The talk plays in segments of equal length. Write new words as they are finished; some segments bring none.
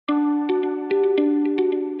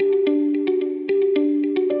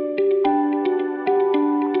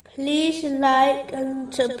like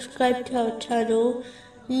and subscribe to our channel.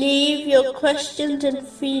 Leave your questions and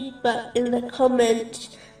feedback in the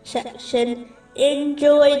comments section.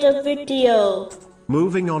 Enjoy the video.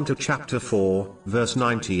 Moving on to chapter 4, verse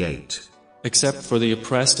 98. Except for the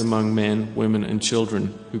oppressed among men, women and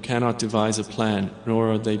children, who cannot devise a plan,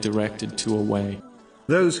 nor are they directed to a way.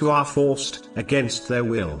 Those who are forced, against their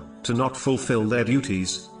will, to not fulfill their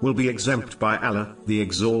duties, will be exempt by Allah, the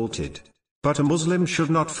Exalted. But a Muslim should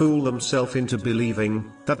not fool themselves into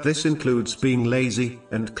believing that this includes being lazy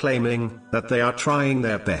and claiming that they are trying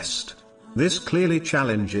their best. This clearly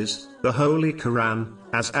challenges the Holy Quran,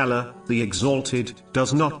 as Allah, the Exalted,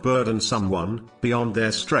 does not burden someone beyond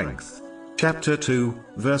their strength. Chapter 2,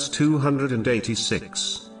 verse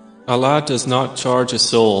 286. Allah does not charge a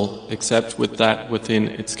soul except with that within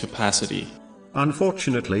its capacity.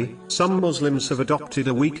 Unfortunately, some Muslims have adopted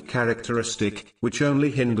a weak characteristic, which only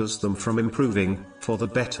hinders them from improving for the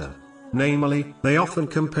better. Namely, they often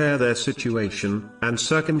compare their situation and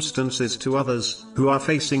circumstances to others who are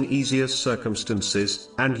facing easier circumstances,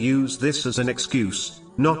 and use this as an excuse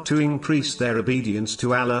not to increase their obedience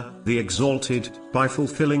to Allah, the Exalted, by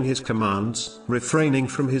fulfilling His commands, refraining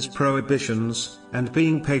from His prohibitions, and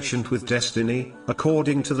being patient with destiny,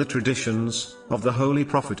 according to the traditions of the Holy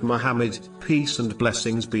Prophet Muhammad, peace and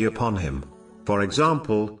blessings be upon him. For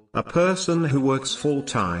example, a person who works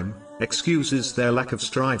full-time excuses their lack of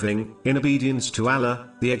striving in obedience to Allah,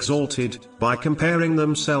 the Exalted, by comparing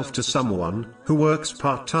themselves to someone who works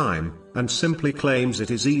part-time, and simply claims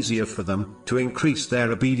it is easier for them to increase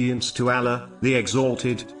their obedience to Allah, the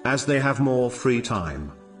Exalted, as they have more free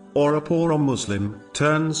time. Or a poor Muslim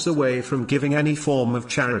turns away from giving any form of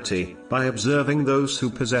charity by observing those who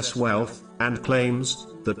possess wealth, and claims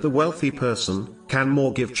that the wealthy person can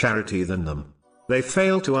more give charity than them. They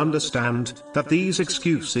fail to understand that these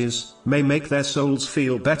excuses may make their souls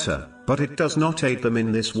feel better, but it does not aid them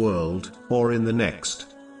in this world or in the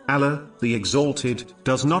next. Allah, the Exalted,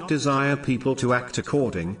 does not desire people to act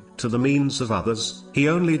according to the means of others. He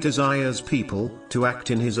only desires people to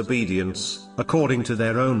act in His obedience according to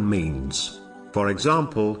their own means. For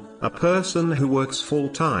example, a person who works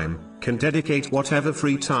full-time can dedicate whatever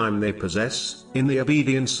free time they possess in the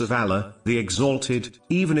obedience of Allah, the Exalted,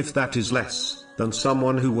 even if that is less than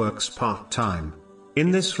someone who works part-time. In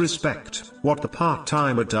this respect, what the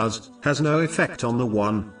part-timer does has no effect on the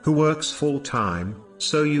one who works full-time,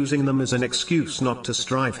 so using them as an excuse not to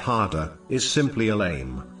strive harder is simply a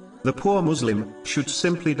lame. The poor Muslim should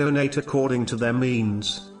simply donate according to their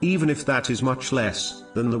means, even if that is much less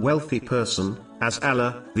than the wealthy person, as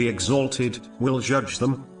Allah, the Exalted, will judge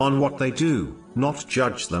them on what they do, not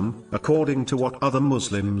judge them according to what other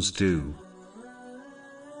Muslims do.